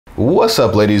What's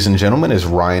up, ladies and gentlemen, it's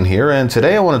Ryan here, and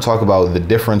today I want to talk about the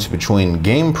difference between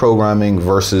game programming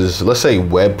versus, let's say,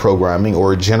 web programming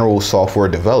or general software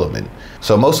development.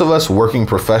 So most of us working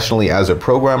professionally as a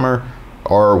programmer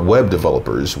are web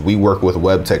developers. We work with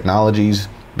web technologies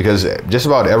because just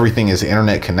about everything is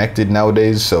internet connected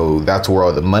nowadays, so that's where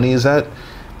all the money is at,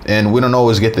 and we don't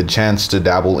always get the chance to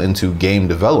dabble into game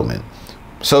development.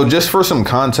 So just for some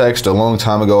context, a long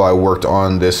time ago I worked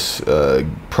on this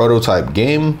prototype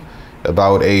game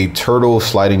about a turtle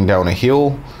sliding down a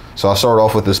hill. So I started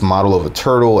off with this model of a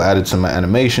turtle, added some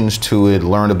animations to it,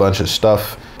 learned a bunch of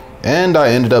stuff, and I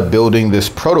ended up building this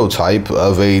prototype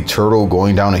of a turtle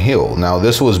going down a hill. Now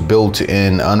this was built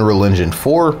in Unreal Engine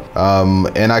 4,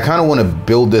 and I kind of want to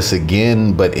build this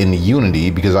again but in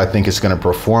Unity because I think it's going to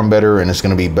perform better and it's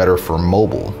going to be better for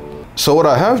mobile. So what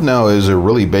I have now is a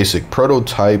really basic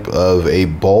prototype of a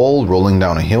ball rolling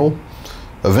down a hill.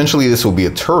 Eventually this will be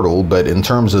a turtle, but in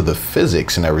terms of the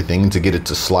physics and everything, to get it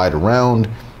to slide around,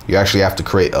 you actually have to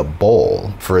create a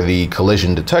ball for the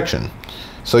collision detection.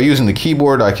 So using the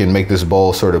keyboard, I can make this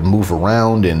ball sort of move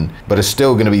around, but it's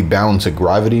still going to be bound to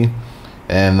gravity.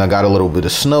 And I got a little bit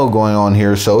of snow going on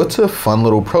here, so it's a fun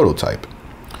little prototype.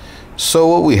 So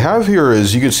what we have here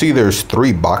is, you can see there's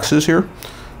 3 boxes here.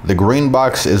 The green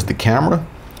box is the camera.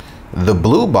 The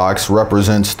blue box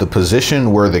represents the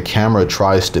position where the camera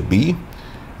tries to be.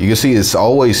 You can see it's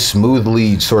always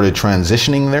smoothly sort of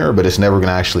transitioning there, but it's never going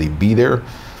to actually be there.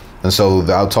 And so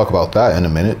I'll talk about that in a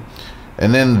minute.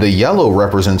 And then the yellow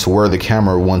represents where the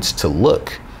camera wants to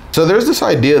look. So there's this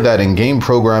idea that in game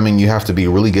programming you have to be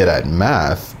really good at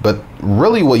math, but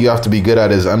really what you have to be good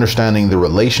at is understanding the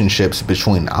relationships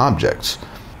between objects.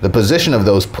 The position of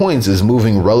those points is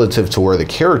moving relative to where the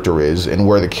character is and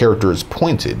where the character is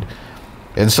pointed.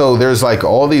 And so there's like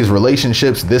all these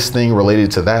relationships, this thing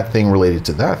related to that thing related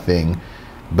to that thing,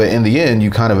 but in the end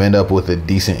you kind of end up with a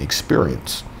decent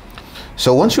experience.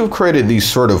 So once you've created these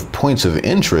sort of points of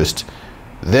interest,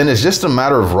 then it's just a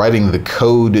matter of writing the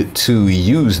code to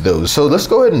use those. So let's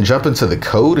go ahead and jump into the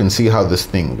code and see how this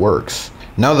thing works.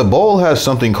 Now the ball has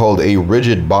something called a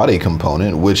rigid body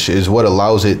component, which is what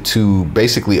allows it to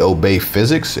basically obey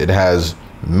physics. It has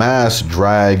mass,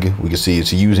 drag, we can see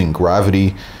it's using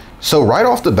gravity. So right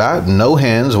off the bat, no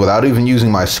hands, without even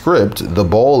using my script, the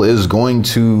ball is going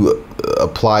to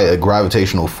apply a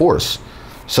gravitational force.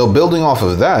 So building off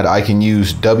of that, I can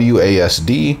use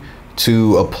WASD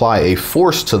to apply a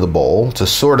force to the ball to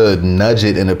sort of nudge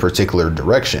it in a particular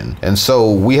direction. And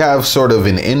so we have sort of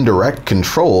an indirect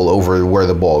control over where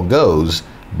the ball goes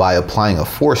by applying a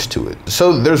force to it.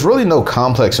 So there's really no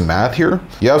complex math here.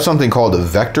 You have something called a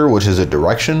vector, which is a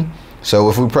direction.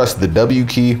 So if we press the W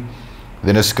key,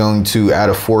 then it's going to add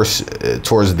a force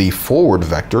towards the forward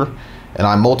vector, and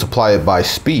I multiply it by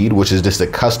speed, which is just a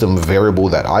custom variable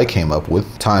that I came up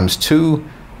with, times 2,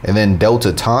 and then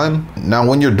delta time. Now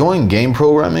when you're doing game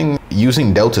programming,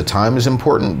 using delta time is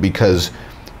important because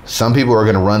some people are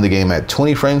going to run the game at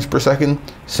 20 frames per second,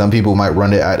 some people might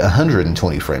run it at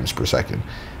 120 frames per second,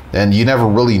 and you never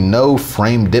really know,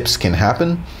 frame dips can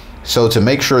happen. So to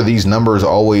make sure these numbers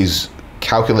always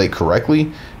calculate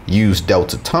correctly, use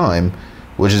delta time,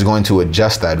 which is going to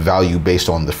adjust that value based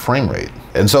on the frame rate.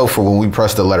 And so for when we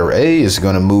press the letter A, it's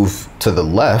going to move to the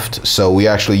left. So we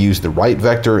actually use the right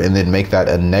vector and then make that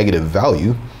a negative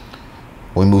value.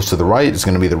 When we move to the right, it's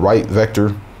going to be the right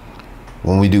vector.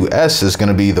 When we do S, it's going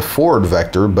to be the forward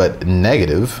vector, but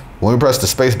negative. When we press the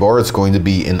space bar, it's going to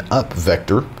be an up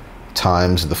vector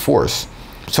times the force.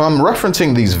 So I'm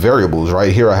referencing these variables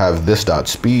right here. I have this dot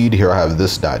speed, here I have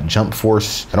this dot jump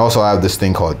force, and also I have this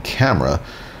thing called camera.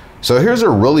 So here's a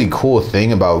really cool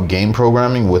thing about game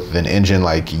programming with an engine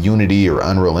like Unity or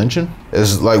Unreal Engine,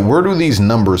 is like, where do these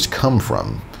numbers come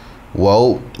from?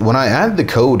 Well, when I add the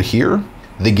code here,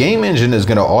 the game engine is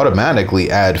going to automatically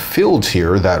add fields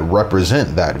here that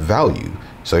represent that value.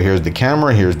 So here's the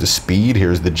camera, here's the speed,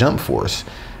 here's the jump force.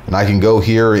 And I can go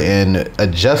here and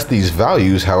adjust these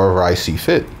values however I see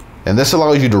fit. And this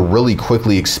allows you to really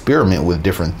quickly experiment with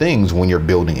different things when you're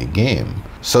building a game.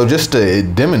 So just to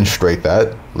demonstrate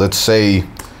that, let's say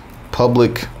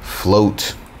public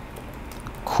float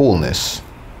coolness.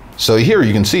 So here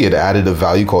you can see it added a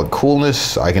value called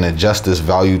coolness. I can adjust this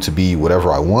value to be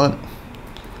whatever I want.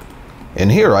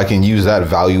 And here I can use that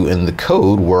value in the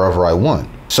code wherever I want.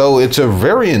 So it's a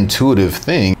very intuitive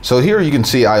thing. So here you can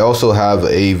see I also have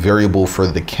a variable for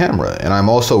the camera, and I'm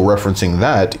also referencing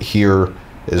that here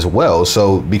as well.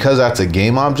 So because that's a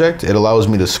game object, it allows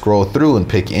me to scroll through and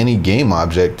pick any game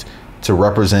object to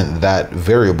represent that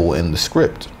variable in the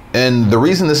script. And the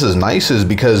reason this is nice is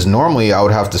because normally I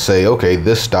would have to say, okay,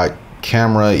 this dot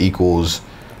camera equals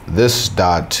this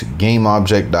dot game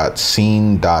object dot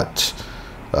scene dot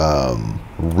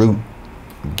root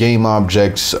game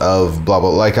objects of blah blah.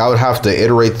 Like I would have to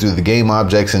iterate through the game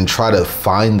objects and try to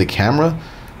find the camera,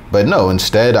 but no,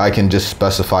 instead I can just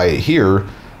specify it here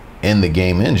in the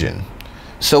game engine.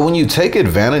 So when you take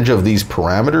advantage of these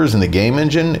parameters in the game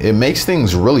engine, it makes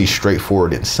things really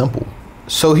straightforward and simple.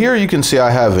 So here you can see I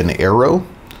have an arrow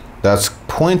that's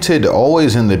pointed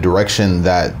always in the direction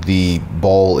that the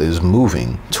ball is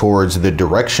moving, towards the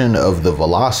direction of the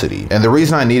velocity. And the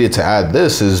reason I needed to add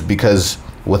this is because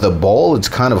with a ball, it's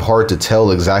kind of hard to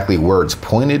tell exactly where it's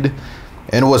pointed.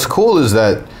 And what's cool is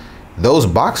that those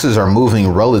boxes are moving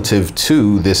relative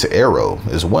to this arrow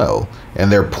as well,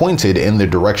 and they're pointed in the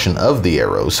direction of the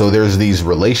arrow. So there's these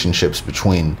relationships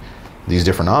between these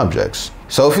different objects.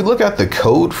 So if you look at the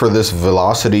code for this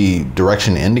velocity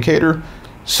direction indicator,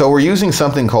 so we're using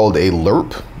something called a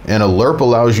lerp, and a lerp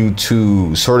allows you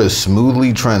to sort of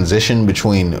smoothly transition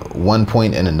between one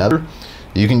point and another.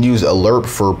 You can use a lerp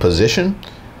for position,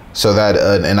 so that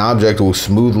an object will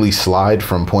smoothly slide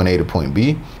from point A to point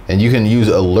B. And you can use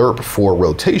a lerp for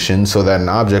rotation, so that an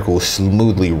object will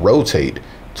smoothly rotate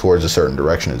towards a certain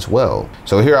direction as well.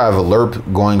 So here I have a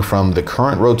lerp going from the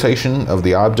current rotation of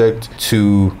the object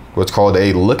to what's called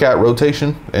a look at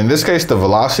rotation. In this case, the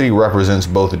velocity represents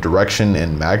both direction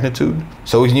and magnitude.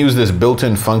 So we can use this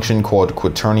built-in function called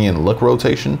quaternion look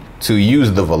rotation to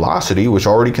use the velocity, which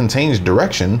already contains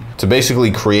direction, to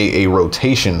basically create a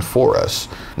rotation for us.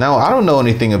 Now, I don't know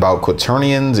anything about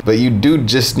quaternions, but you do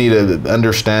just need to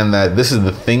understand that this is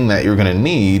the thing that you're gonna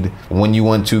need when you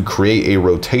want to create a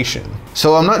rotation.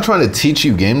 So I'm not trying to teach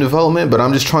you game development, but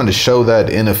I'm just trying to show that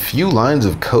in a few lines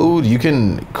of code, you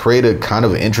can create a kind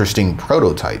of interesting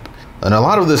prototype. And a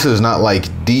lot of this is not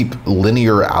like deep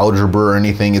linear algebra or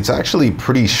anything. It's actually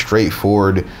pretty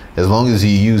straightforward as long as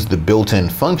you use the built-in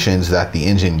functions that the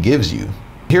engine gives you.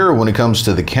 Here, when it comes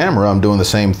to the camera, I'm doing the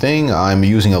same thing. I'm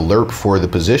using a lerp for the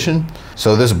position.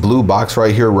 So this blue box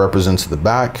right here represents the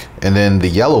back, and then the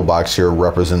yellow box here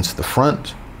represents the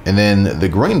front. And then the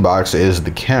green box is the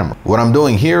camera. What I'm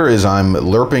doing here is I'm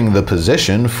lerping the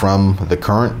position from the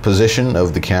current position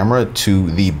of the camera to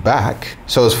the back.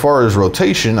 So as far as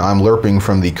rotation, I'm lerping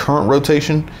from the current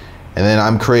rotation, and then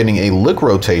I'm creating a look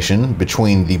rotation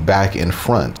between the back and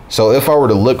front. So if I were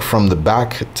to look from the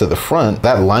back to the front,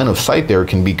 that line of sight there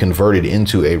can be converted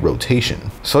into a rotation.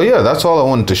 So yeah, that's all I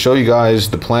wanted to show you guys.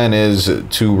 The plan is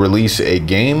to release a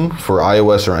game for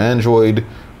iOS or Android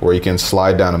where you can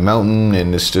slide down a mountain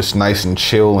and it's just nice and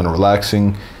chill and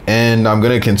relaxing. And I'm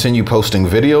gonna continue posting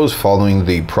videos following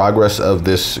the progress of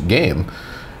this game.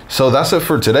 So that's it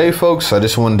for today, folks. I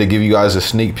just wanted to give you guys a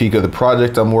sneak peek of the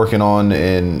project I'm working on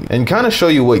and kind of show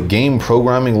you what game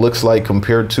programming looks like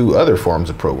compared to other forms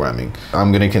of programming.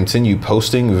 I'm gonna continue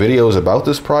posting videos about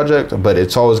this project, but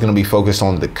it's always gonna be focused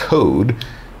on the code,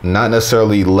 not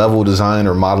necessarily level design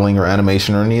or modeling or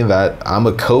animation or any of that. I'm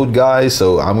a code guy,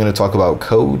 so I'm gonna talk about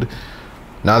code.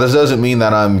 Now, this doesn't mean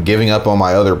that I'm giving up on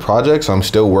my other projects. I'm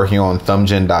still working on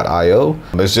thumbgen.io.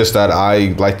 It's just that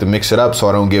I like to mix it up so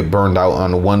I don't get burned out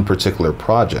on one particular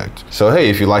project. So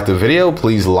hey, if you liked the video,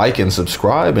 please like and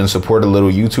subscribe and support a little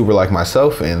YouTuber like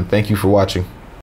myself, and thank you for watching.